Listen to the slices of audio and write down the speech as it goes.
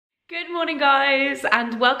Good morning guys,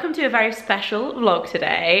 and welcome to a very special vlog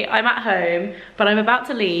today. I'm at home, but I'm about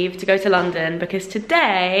to leave to go to London because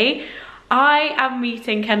today I am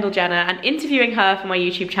meeting Kendall Jenner and interviewing her for my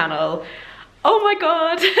YouTube channel. Oh my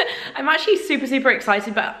god, I'm actually super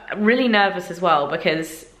excited, but really nervous as well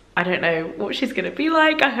because I don't know what she's gonna be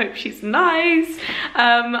like. I hope she's nice.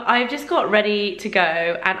 I've just got ready to go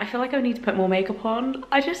and I feel like I need to put more makeup on.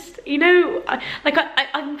 I just, you know,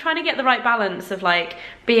 I'm trying to get the right balance of like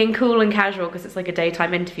being cool and casual because it's like a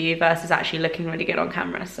daytime interview versus actually looking really good on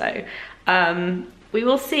camera. So we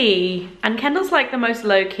will see. And Kendall's like the most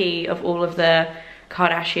low-key of all of the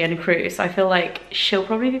Kardashian crew, so I feel like she'll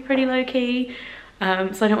probably be pretty low-key.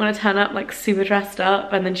 So I don't want to turn up like super dressed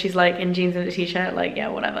up and then she's like in jeans and a t-shirt, like yeah,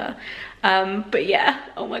 whatever. But yeah,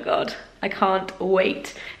 oh my god, I can't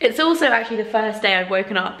wait. It's also actually the first day I've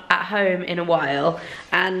woken up at home in a while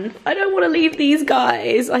and I don't want to leave these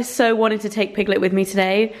guys. I so wanted to take Piglet with me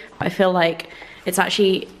today, but I feel like it's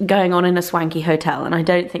actually going on in a swanky hotel and I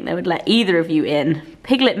don't think they would let either of you in.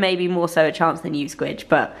 Piglet may be more so a chance than you, Squidge,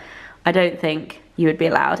 but I don't think you would be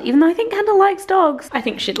allowed, even though I think Kendall likes dogs. I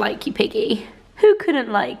think she'd like you, Piggy. Who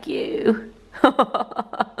couldn't like you?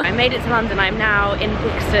 I made it to London. I'm now in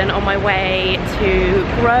Brixton on my way to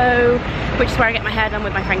Grow, which is where I get my hair done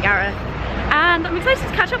with my friend Gareth. And I'm excited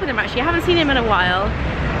to catch up with him actually. I haven't seen him in a while.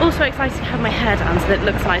 Also excited to have my hair done so that it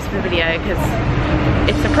looks nice for the video because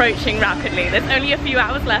it's approaching rapidly. There's only a few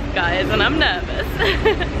hours left, guys, and I'm nervous.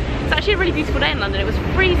 It's actually a really beautiful day in London. It was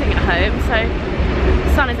freezing at home, so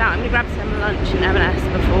the sun is out. I'm gonna grab some lunch in M&S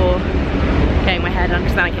before getting my hair done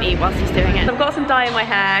because then I can eat whilst he's doing it. I've got some dye in my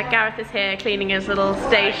hair. Gareth is here cleaning his little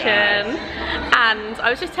station. And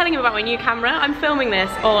I was just telling him about my new camera. I'm filming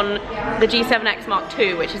this on the G7X Mark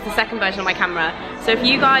II, which is the second version of my camera. So if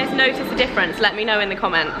you guys notice a difference, let me know in the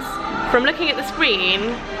comments. From looking at the screen,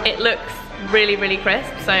 it looks really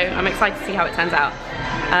crisp, so I'm excited to see how it turns out.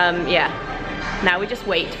 Yeah. Now we just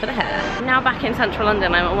wait for the hair. Now back in central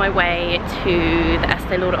London, I'm on my way to the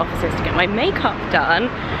Estee Lauder offices to get my makeup done.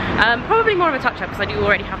 Probably more of a touch-up because I do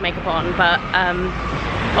already have makeup on, but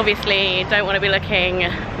obviously don't want to be looking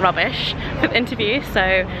rubbish for the interview. So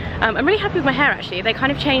I'm really happy with my hair actually. They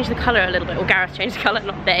kind of changed the colour a little bit, or Gareth changed the colour,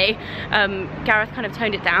 not they. Gareth kind of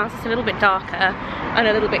toned it down, so it's a little bit darker and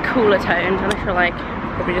a little bit cooler toned, and I feel like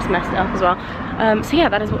I probably just messed it up as well. So yeah,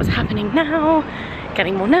 that is what is happening now.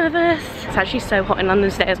 Getting more nervous. It's actually so hot in London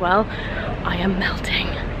today as well. I am melting.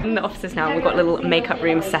 In the offices now, we've got a little makeup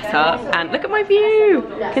room set up and look at my view.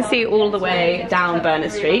 You can see all the way down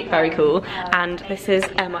Berners Street, very cool. And this is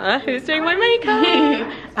Emma, who's doing my makeup.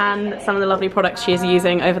 And some of the lovely products she's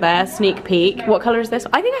using over there, sneak peek. What colour is this?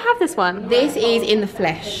 I think I have this one. This is In the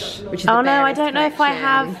Flesh, which is oh no, I don't know if I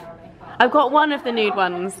have. I've got one of the nude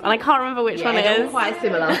ones, and I can't remember which one it is. Quite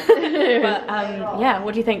similar. But yeah,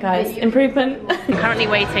 what do you think, guys? Improvement? I'm currently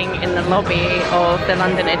waiting in the lobby of the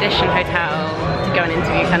London Edition Hotel to go and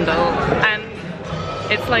interview Kendall, and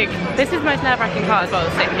it's like, this is the most nerve-wracking part as well,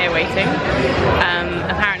 sitting here waiting.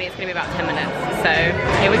 Apparently it's gonna be about 10 minutes, so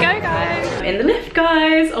here we go, guys. In the lift,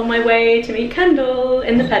 guys, on my way to meet Kendall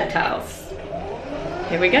in the penthouse.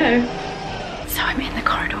 Here we go. So I'm in the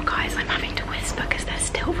corridor, guys. I'm having to whisper because they're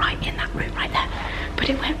still right in that room right there. But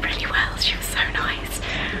it went really well. She was so nice.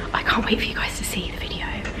 I can't wait for you guys to see the video.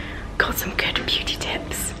 Got some good beauty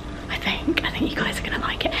tips, I think. I think you guys are gonna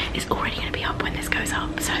like it. It's already gonna be up when this goes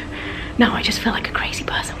up. So now I just feel like a crazy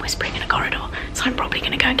person whispering in a corridor. So I'm probably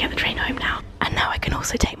gonna go and get the train home now. And now I can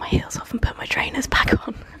also take my heels off and put my trainers back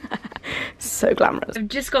on. So glamorous. I've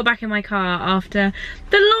just got back in my car after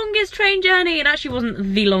the longest train journey. It actually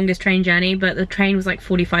wasn't the longest train journey, but the train was like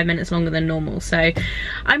 45 minutes longer than normal. So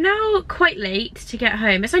I'm now quite late to get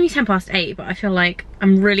home. It's only 8:10, but I feel like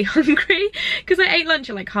I'm really hungry because I ate lunch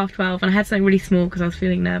at like 12:30 and I had something really small because I was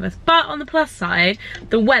feeling nervous. But on the plus side,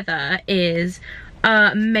 the weather is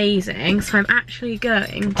amazing, so I'm actually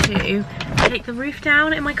going to take the roof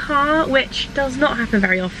down in my car, which does not happen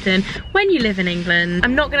very often when you live in England.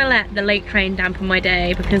 I'm not gonna let the late train dampen my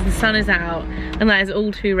day because the sun is out and that is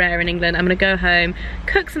all too rare in England. I'm gonna go home,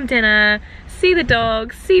 cook some dinner, see the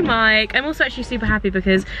dogs, see Mike. I'm also actually super happy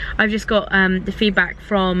because I've just got the feedback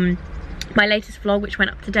from my latest vlog, which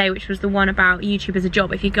went up today, which was the one about YouTube as a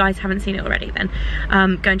job. If you guys haven't seen it already, then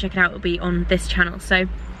go and check it out. It'll be on this channel. So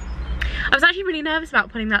I was actually really nervous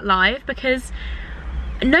about putting that live because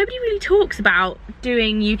nobody really talks about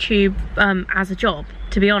doing YouTube as a job,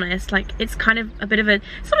 to be honest. Like, it's kind of a bit of a,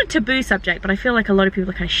 it's not a taboo subject, but I feel like a lot of people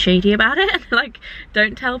are kind of shady about it. Like,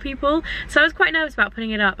 don't tell people. So I was quite nervous about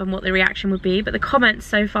putting it up and what the reaction would be, but the comments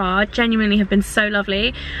so far genuinely have been so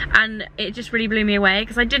lovely and it just really blew me away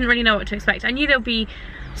because I didn't really know what to expect. I knew there'll be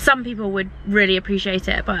some people would really appreciate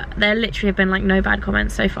it, but there literally have been like no bad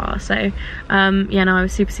comments so far. So yeah, no, I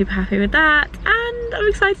was super happy with that, and I'm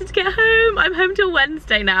excited to get home. I'm home till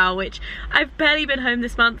Wednesday now, which I've barely been home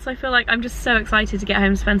this month, so I feel like I'm just so excited to get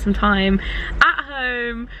home, spend some time at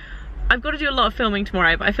home. I've got to do a lot of filming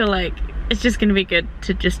tomorrow, but I feel like it's just gonna be good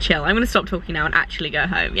to just chill. I'm gonna stop talking now and actually go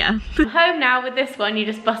home, yeah. I'm home now with this one. You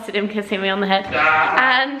just busted him kissing me on the head.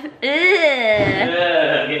 And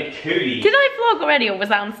get cootie. did I vlog already, or was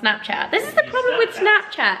that on Snapchat? This is the problem with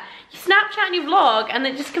Snapchat. You Snapchat and you vlog and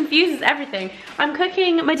it just confuses everything. I'm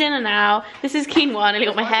cooking my dinner now. This is quinoa and I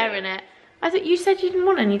got my hair in it. I thought you said you didn't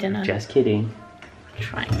want any dinner. Just kidding.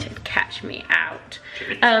 Trying to catch me out.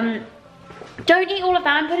 Don't eat all of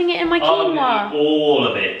that, I'm putting it in my quinoa. I'm gonna eat all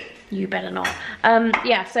of it. You better not.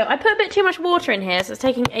 Yeah, so I put a bit too much water in here, so it's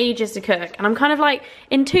taking ages to cook. And I'm kind of like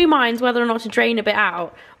in two minds whether or not to drain a bit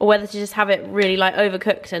out, or whether to just have it really like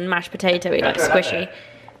overcooked and mashed potato-y, like squishy.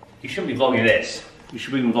 You shouldn't be vlogging this. You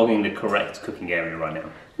should be vlogging the correct cooking area right now.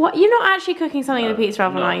 What? You're not actually cooking something in the pizza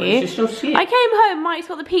oven, are you? I came home, Mike's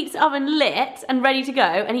got the pizza oven lit and ready to go,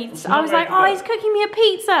 and I was like, oh, he's cooking me a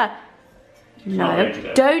pizza. No,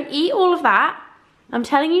 don't eat all of that. I'm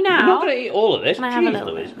telling you now. You're not going to eat all of this. Can I have a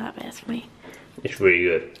little bit of that bit for me? It's really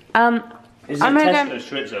good. This is I'm a gonna Tesco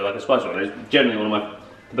chorizo, like a spice one. It's generally one of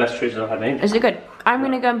the best chorizos I've had made. Is it good? I'm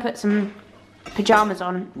gonna go and put some pajamas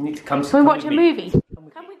on. You need to come. Can we watch a movie?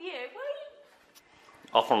 Come with you.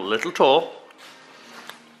 Off on a little tour.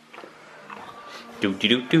 Do do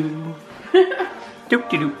do do. Do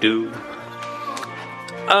do do do.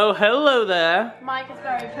 Oh, hello there. Mike is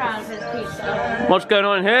very proud of his pizza. What's going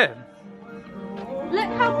on here? Look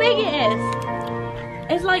how big it is.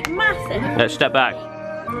 It's like massive. Let's step back.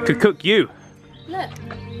 Could cook you. Look.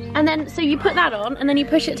 And then, so you put that on, and then you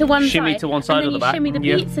push it to one Shimmy side. to one side of the back. Shimmy the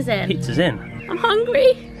pizzas in. Pizza's in. I'm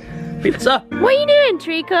hungry. Pizza. What are you doing,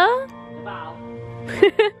 Trico? Wow.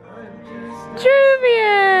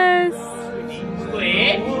 Juvius.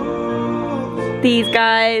 These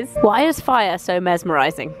guys. Why is fire so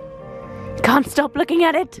mesmerizing? Can't stop looking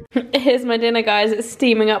at it. Here's my dinner, guys. It's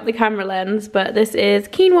steaming up the camera lens, but this is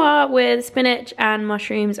quinoa with spinach and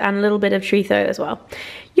mushrooms and a little bit of chorizo as well.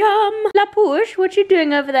 Yum! La Push, what you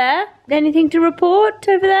doing over there? Anything to report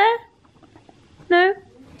over there? No?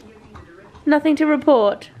 Nothing to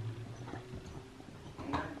report.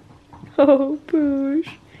 Oh, Push.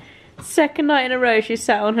 Second night in a row she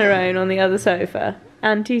sat on her own on the other sofa.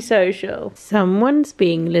 Antisocial. Someone's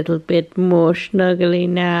being a little bit more snuggly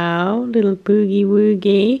now. Little boogie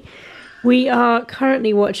woogie. We are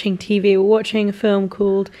currently watching TV. We're watching a film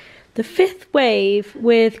called The Fifth Wave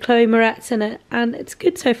with Chloe Moretz in it, and it's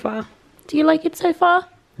good so far. Do you like it so far?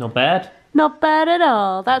 Not bad. Not bad at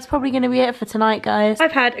all. That's probably going to be it for tonight, guys.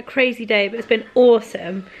 I've had a crazy day, but it's been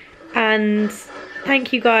awesome. And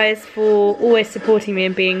thank you guys for always supporting me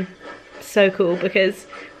and being so cool, because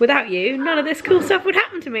without you, none of this cool stuff would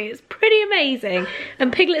happen to me. It's pretty amazing.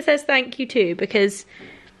 And Piglet says thank you too, because,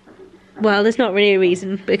 well, there's not really a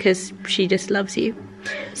reason, because she just loves you.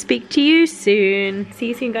 Speak to you soon. See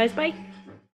you soon, guys. Bye.